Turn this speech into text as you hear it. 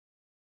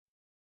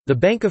The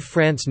Bank of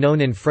France,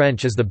 known in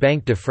French as the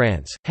Banque de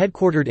France,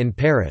 headquartered in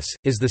Paris,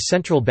 is the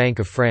central bank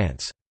of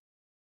France.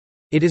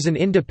 It is an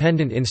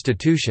independent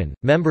institution,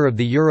 member of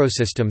the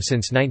Eurosystem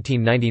since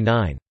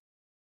 1999.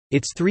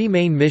 Its three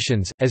main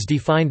missions, as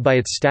defined by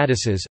its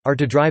statuses, are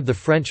to drive the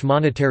French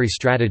monetary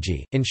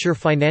strategy, ensure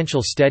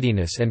financial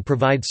steadiness and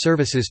provide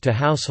services to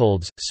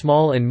households,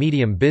 small and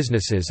medium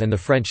businesses and the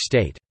French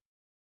state.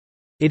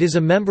 It is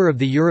a member of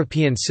the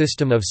European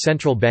System of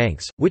Central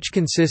Banks, which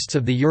consists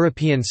of the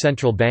European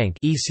Central Bank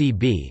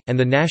 (ECB) and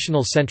the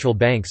National Central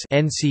Banks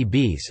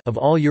 (NCBs) of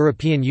all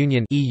European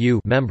Union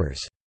 (EU) members.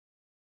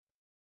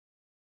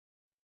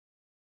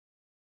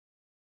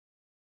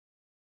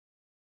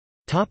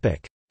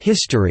 Topic: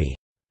 History.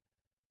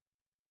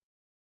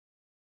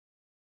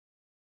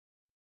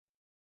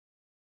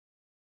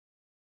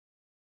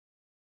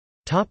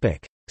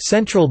 Topic: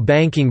 Central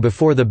banking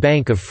before the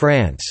Bank of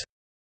France.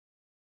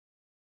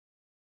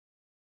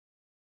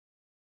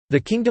 The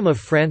Kingdom of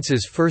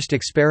France's first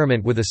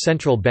experiment with a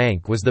central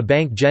bank was the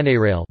Banque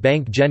Générale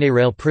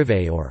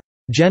Privée or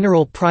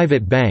General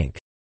Private Bank,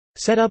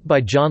 set up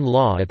by John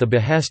Law at the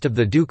behest of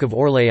the Duke of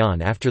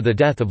Orléans after the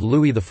death of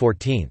Louis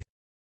XIV.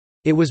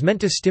 It was meant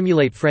to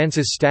stimulate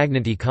France's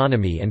stagnant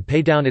economy and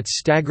pay down its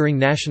staggering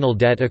national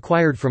debt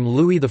acquired from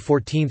Louis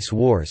XIV's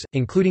wars,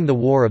 including the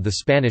War of the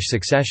Spanish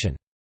Succession.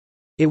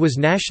 It was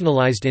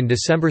nationalized in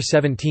December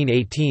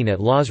 1718 at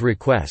Law's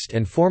request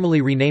and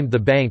formally renamed the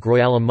Banque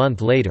Royale a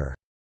month later.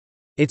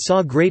 It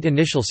saw great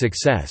initial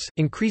success,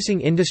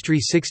 increasing industry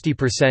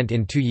 60%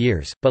 in 2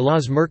 years, but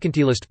Law's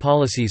mercantilist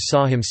policies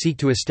saw him seek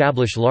to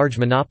establish large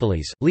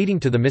monopolies, leading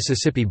to the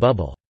Mississippi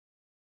Bubble.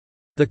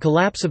 The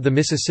collapse of the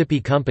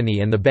Mississippi Company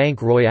and the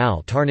Banque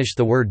Royale tarnished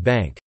the word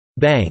bank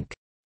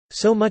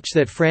so much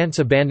that France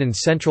abandoned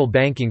central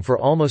banking for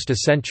almost a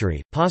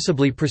century,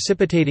 possibly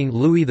precipitating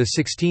Louis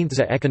XVI's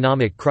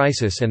economic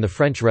crisis and the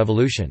French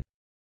Revolution.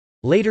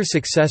 Later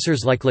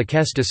successors like La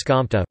Caisse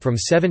d'Escompte from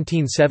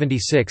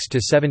 1776 to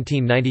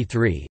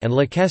 1793 and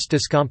La Caisse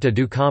d'Escompte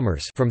du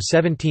Commerce from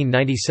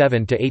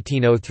 1797 to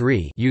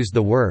 1803 used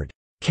the word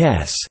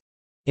caisse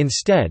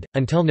instead,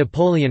 until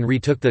Napoleon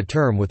retook the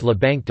term with La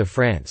Banque de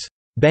France,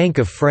 Bank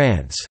of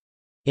France,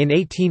 in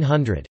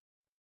 1800.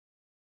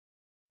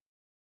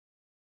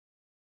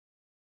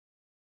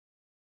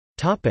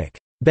 Topic: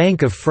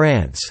 Bank of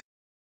France.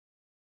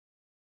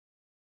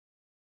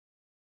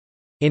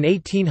 In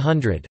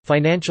 1800,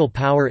 financial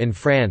power in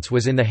France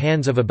was in the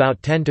hands of about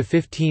 10 to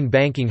 15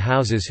 banking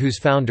houses whose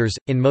founders,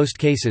 in most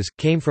cases,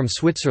 came from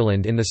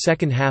Switzerland in the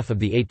second half of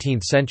the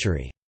 18th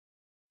century.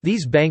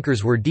 These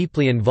bankers were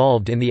deeply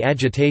involved in the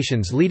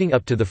agitations leading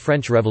up to the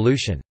French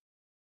Revolution.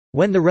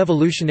 When the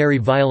revolutionary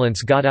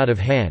violence got out of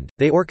hand,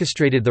 they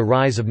orchestrated the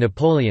rise of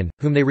Napoleon,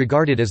 whom they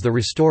regarded as the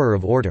restorer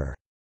of order.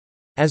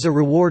 As a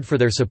reward for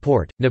their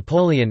support,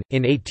 Napoleon,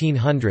 in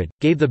 1800,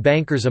 gave the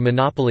bankers a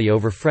monopoly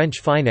over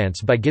French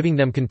finance by giving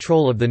them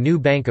control of the new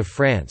Bank of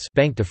France,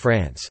 Banque de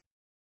France.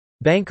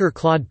 Banker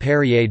Claude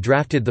Perrier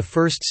drafted the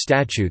first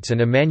statutes and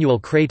Emmanuel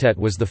Crétet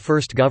was the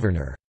first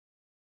governor.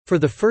 For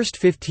the first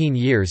 15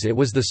 years it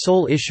was the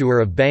sole issuer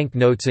of bank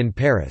notes in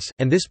Paris,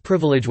 and this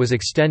privilege was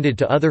extended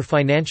to other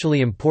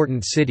financially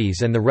important cities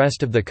and the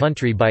rest of the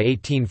country by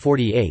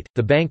 1848.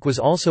 The bank was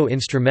also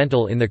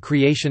instrumental in the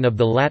creation of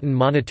the Latin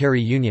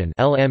Monetary Union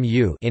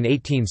 (LMU) in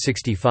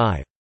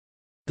 1865.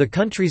 The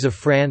countries of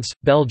France,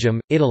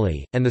 Belgium,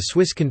 Italy, and the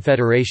Swiss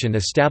Confederation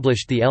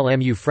established the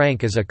LMU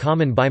franc as a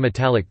common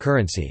bimetallic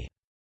currency.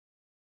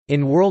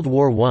 In World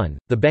War I,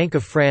 the Bank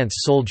of France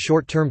sold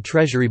short-term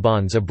treasury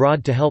bonds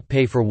abroad to help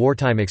pay for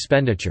wartime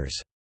expenditures.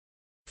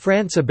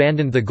 France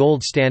abandoned the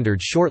gold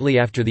standard shortly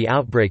after the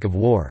outbreak of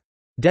war.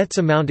 Debts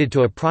amounted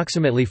to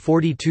approximately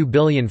 42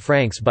 billion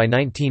francs by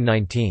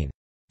 1919.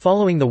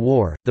 Following the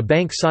war, the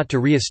bank sought to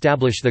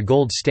re-establish the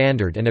gold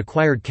standard and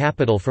acquired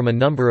capital from a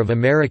number of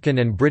American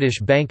and British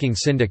banking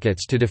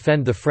syndicates to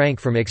defend the franc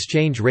from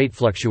exchange rate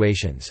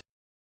fluctuations.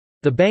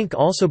 The bank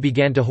also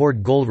began to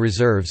hoard gold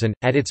reserves and,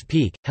 at its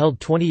peak,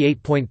 held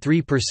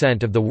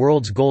 28.3% of the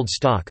world's gold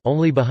stock,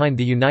 only behind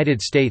the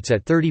United States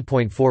at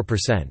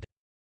 30.4%.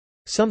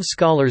 Some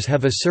scholars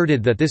have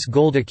asserted that this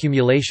gold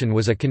accumulation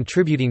was a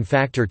contributing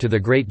factor to the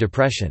Great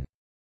Depression.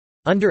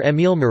 Under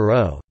Émile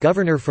Moreau,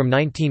 governor from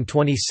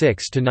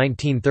 1926 to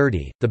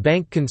 1930, the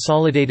bank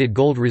consolidated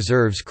gold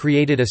reserves,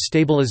 created a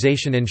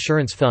stabilization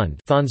insurance fund,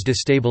 Fonds de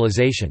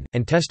Stabilisation,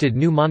 and tested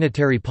new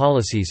monetary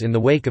policies in the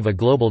wake of a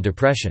global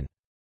depression.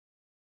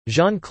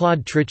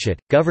 Jean-Claude Trichet,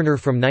 governor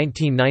from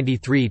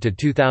 1993 to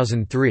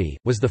 2003,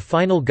 was the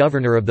final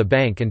governor of the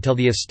bank until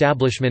the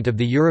establishment of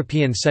the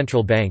European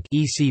Central Bank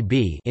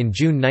 (ECB) in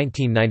June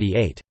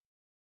 1998.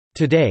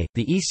 Today,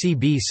 the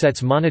ECB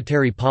sets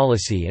monetary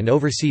policy and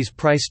oversees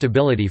price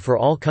stability for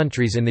all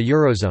countries in the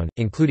Eurozone,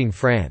 including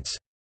France.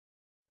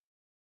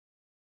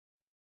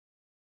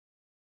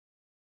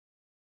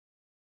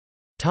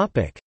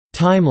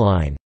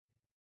 Timeline.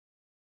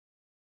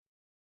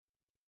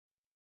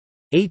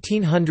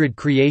 1800 –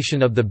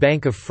 Creation of the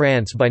Bank of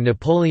France by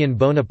Napoleon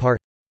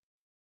Bonaparte.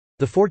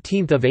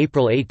 14th of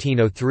April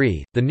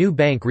 1803, the new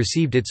bank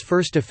received its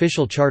first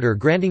official charter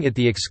granting it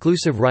the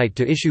exclusive right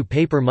to issue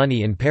paper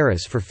money in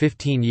Paris for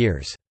 15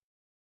 years.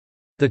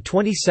 The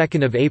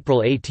 22nd of April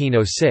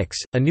 1806,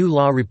 a new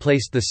law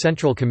replaced the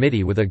Central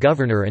Committee with a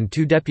governor and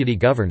 2 deputy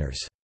governors.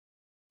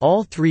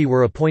 All 3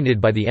 were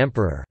appointed by the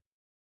emperor.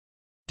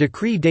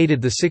 Decree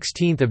dated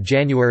 16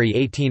 January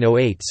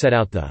 1808 set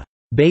out the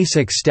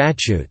 «basic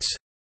statutes»,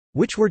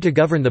 which were to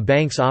govern the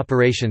bank's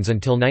operations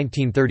until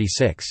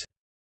 1936.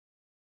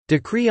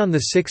 Decree on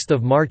 6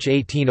 March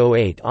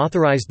 1808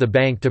 authorized the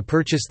bank to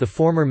purchase the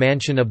former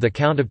mansion of the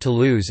Count of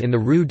Toulouse in the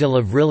Rue de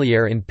la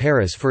Vrillière in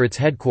Paris for its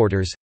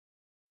headquarters.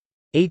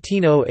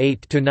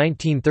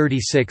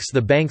 1808–1936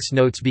 the bank's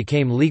notes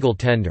became legal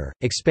tender,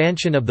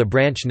 expansion of the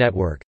branch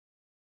network.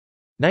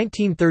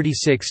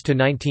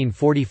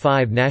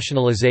 1936–1945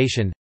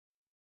 nationalization.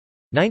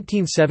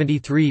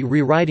 1973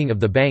 rewriting of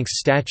the bank's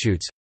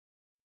statutes.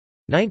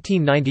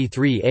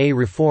 1993 a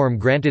reform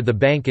granted the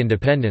bank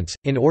independence,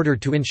 in order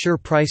to ensure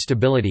price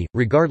stability,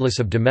 regardless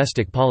of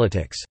domestic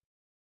politics.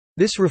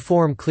 This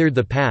reform cleared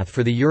the path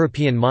for the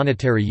European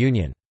Monetary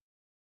Union.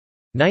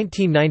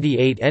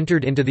 1998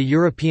 entered into the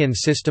European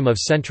system of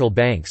central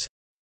banks.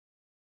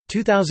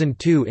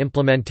 2002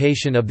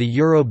 implementation of the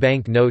euro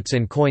bank notes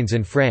and coins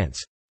in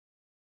France.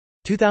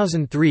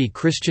 2003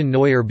 Christian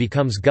Neuer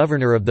becomes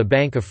governor of the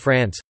Bank of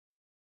France.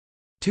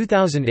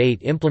 2008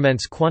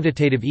 implements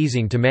quantitative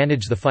easing to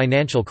manage the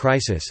financial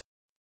crisis.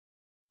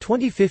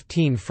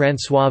 2015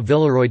 François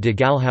Villeroy de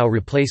Galhau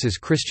replaces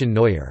Christian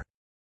Neuer.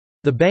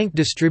 The bank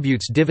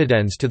distributes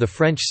dividends to the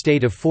French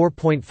state of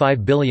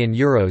 €4.5 billion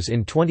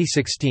in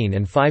 2016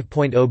 and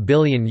 €5.0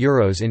 billion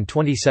in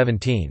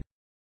 2017.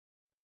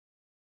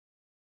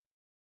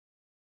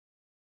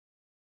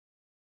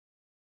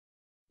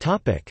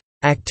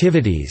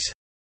 Activities.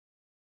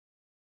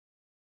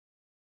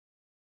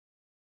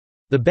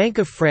 The Bank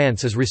of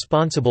France is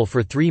responsible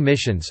for 3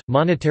 missions: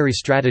 monetary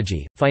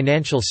strategy,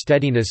 financial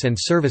steadiness and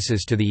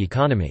services to the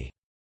economy.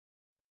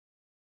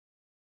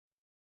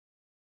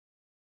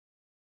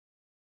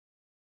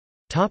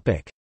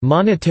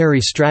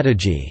 Monetary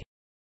strategy.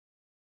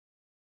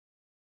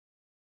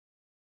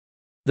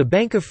 The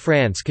Bank of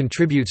France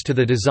contributes to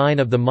the design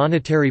of the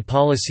monetary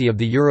policy of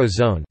the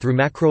Eurozone through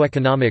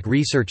macroeconomic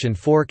research and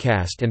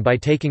forecast and by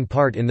taking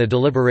part in the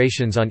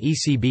deliberations on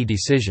ECB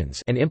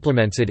decisions, and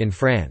implements it in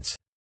France.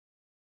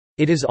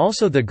 It is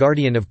also the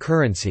guardian of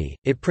currency.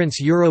 It prints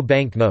euro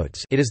bank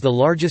notes, it is the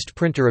largest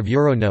printer of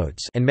euro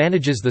notes, and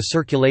manages the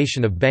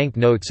circulation of bank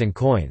notes and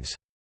coins.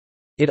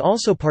 It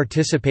also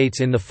participates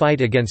in the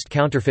fight against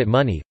counterfeit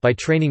money, by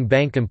training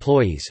bank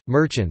employees,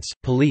 merchants,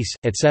 police,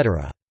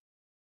 etc.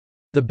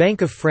 The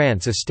Bank of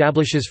France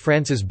establishes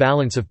France's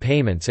balance of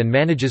payments and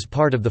manages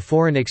part of the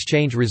foreign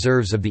exchange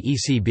reserves of the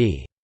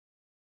ECB.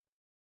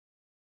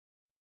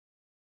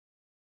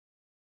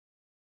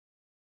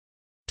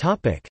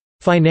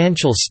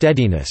 Financial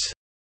steadiness.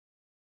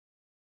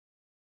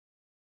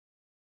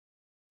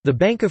 The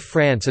Bank of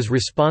France is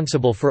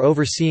responsible for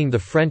overseeing the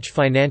French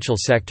financial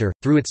sector,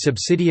 through its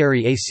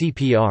subsidiary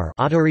ACPR,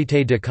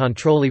 Autorité de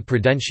contrôle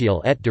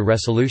prudentiel et de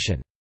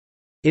résolution.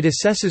 It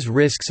assesses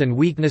risks and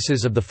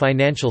weaknesses of the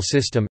financial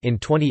system. In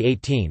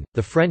 2018,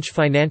 the French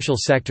financial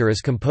sector is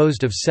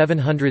composed of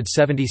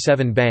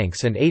 777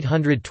 banks and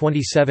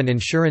 827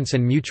 insurance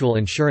and mutual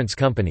insurance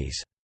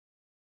companies.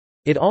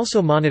 It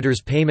also monitors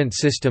payment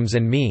systems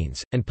and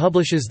means, and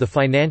publishes the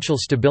Financial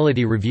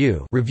Stability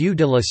Review, Revue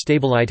de la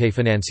Stabilité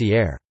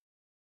Financière.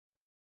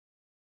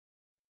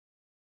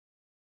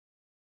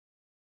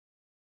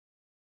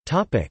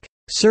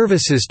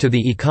 Services to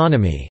the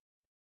economy.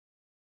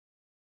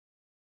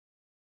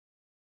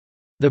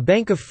 The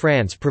Bank of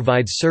France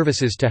provides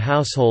services to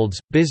households,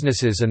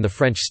 businesses and the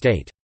French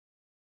state.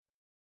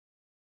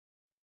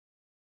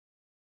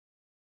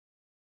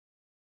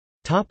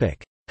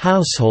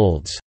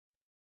 Households.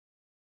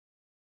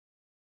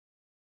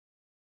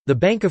 The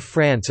Bank of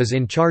France is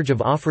in charge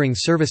of offering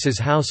services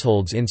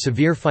households in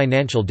severe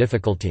financial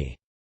difficulty.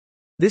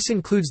 This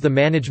includes the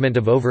management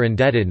of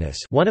over-indebtedness,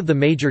 one of the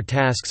major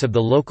tasks of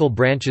the local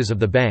branches of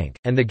the bank,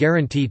 and the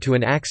guarantee to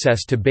an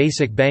access to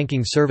basic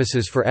banking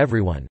services for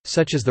everyone,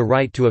 such as the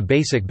right to a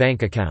basic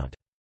bank account.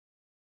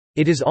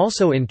 It is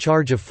also in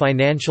charge of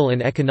financial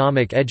and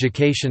economic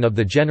education of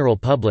the general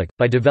public,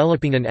 by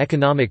developing an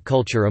economic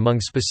culture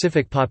among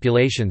specific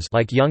populations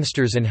like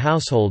youngsters and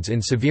households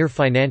in severe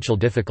financial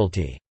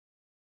difficulty.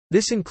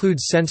 This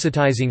includes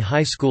sensitizing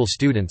high school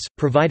students,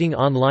 providing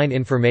online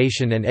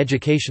information and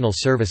educational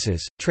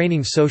services,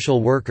 training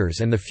social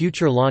workers and the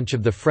future launch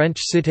of the French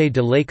Cité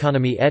de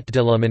l'économie et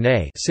de la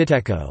monnaie,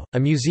 a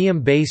museum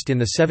based in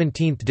the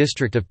 17th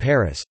district of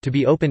Paris, to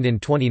be opened in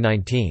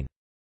 2019.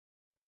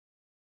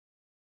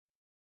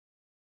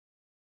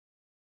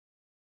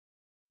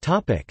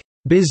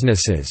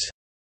 Businesses.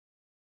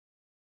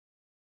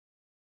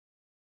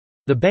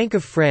 The Bank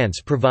of France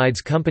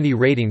provides company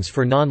ratings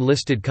for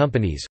non-listed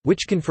companies,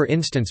 which can for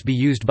instance be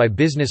used by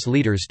business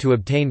leaders to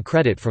obtain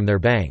credit from their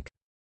bank.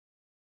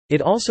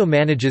 It also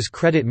manages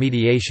credit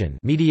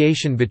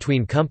mediation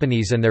between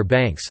companies and their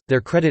banks, their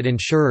credit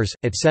insurers,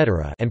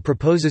 etc., and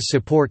proposes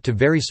support to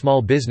very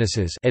small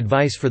businesses,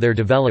 advice for their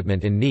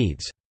development and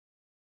needs.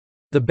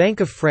 The Bank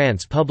of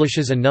France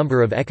publishes a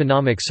number of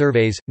economic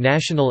surveys,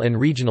 national and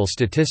regional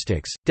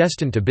statistics,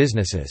 destined to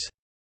businesses.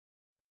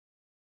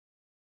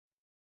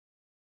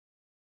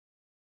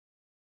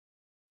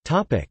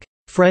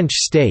 French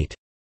state.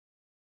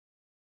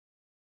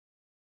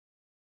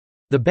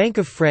 The Bank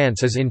of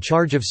France is in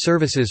charge of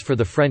services for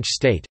the French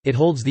state, it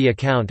holds the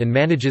account and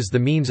manages the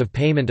means of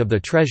payment of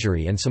the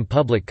Treasury and some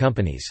public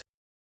companies.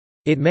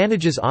 It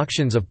manages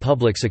auctions of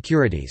public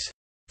securities.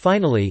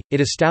 Finally,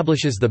 it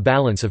establishes the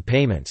balance of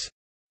payments.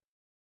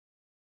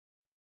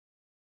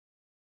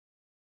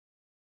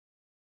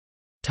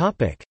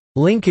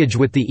 Linkage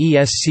with the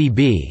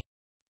ESCB.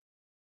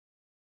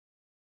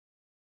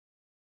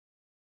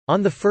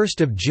 On 1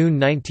 June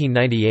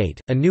 1998,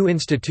 a new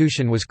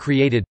institution was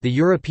created, the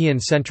European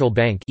Central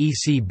Bank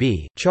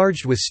 (ECB),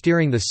 charged with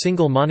steering the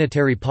single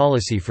monetary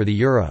policy for the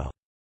euro.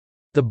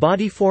 The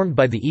body formed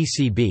by the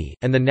ECB,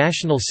 and the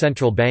national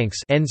central banks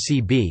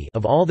 (NCB)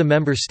 of all the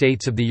member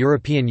states of the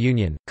European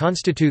Union,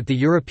 constitute the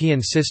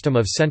European System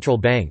of Central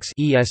Banks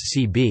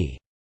 (ESCB).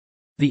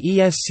 The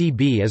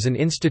ESCB is an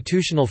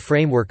institutional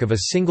framework of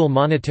a single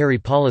monetary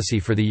policy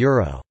for the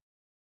euro.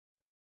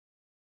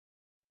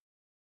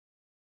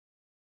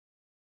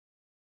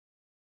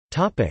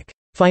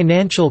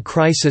 Financial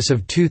crisis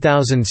of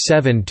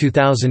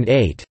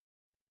 2007–2008.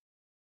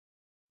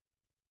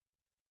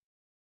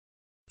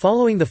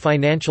 Following the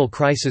financial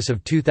crisis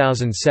of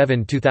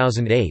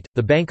 2007–2008,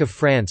 the Bank of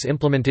France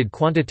implemented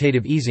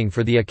quantitative easing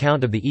for the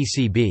account of the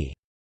ECB.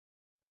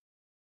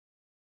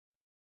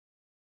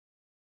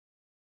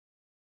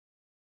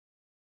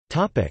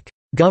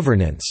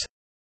 Governance.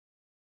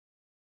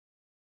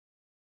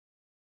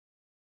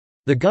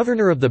 The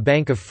governor of the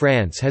Bank of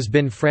France has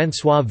been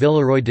François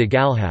Villeroy de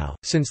Galhau,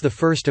 since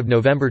 1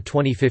 November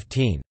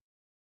 2015.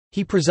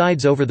 He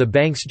presides over the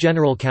bank's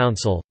General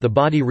Council, the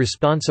body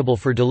responsible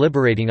for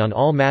deliberating on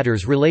all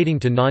matters relating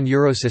to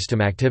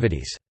non-Eurosystem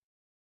activities.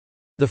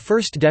 The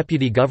first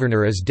deputy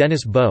governor is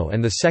Denis Beau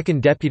and the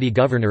second deputy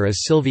governor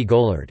is Sylvie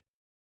Goulard.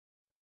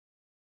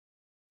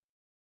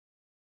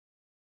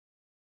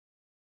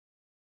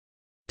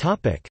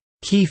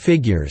 Key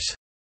figures.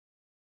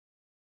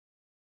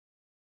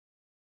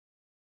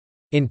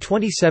 In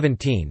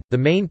 2017, the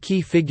main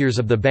key figures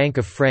of the Bank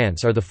of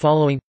France are the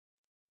following: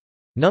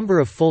 number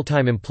of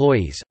full-time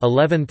employees,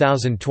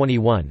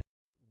 11,021.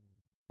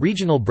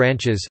 Regional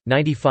branches,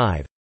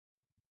 95.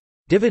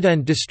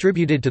 Dividend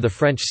distributed to the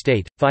French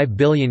state, 5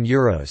 billion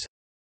euros.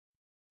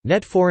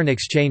 Net foreign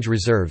exchange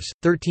reserves,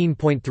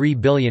 13.3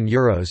 billion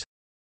euros.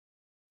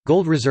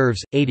 Gold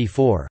reserves,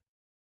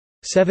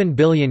 84.7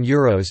 billion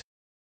euros.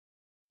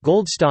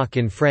 Gold stock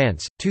in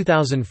France,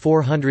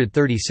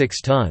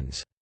 2,436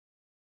 tons.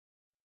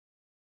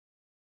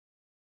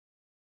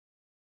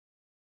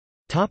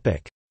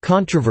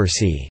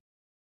 Controversy.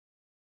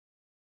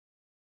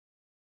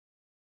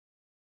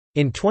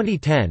 In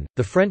 2010,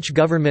 the French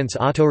government's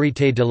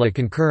Autorité de la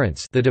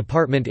Concurrence, the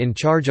department in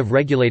charge of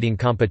regulating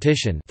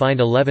competition,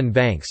 fined 11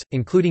 banks,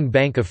 including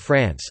Bank of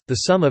France,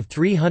 the sum of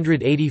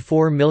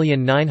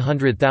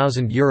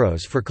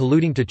 €384,900,000 for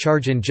colluding to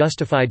charge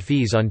unjustified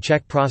fees on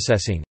check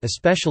processing,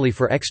 especially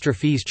for extra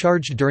fees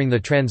charged during the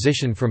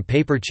transition from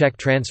paper check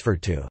transfer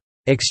to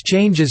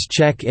exchanges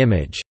check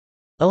image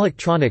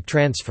electronic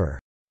transfer.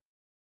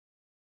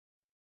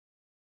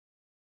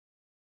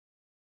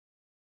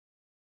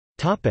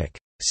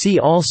 See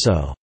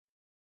also: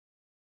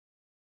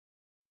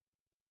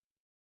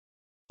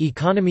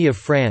 Economy of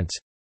France,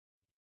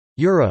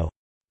 Euro,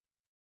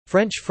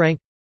 French franc,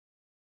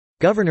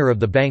 Governor of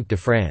the Banque de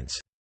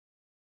France.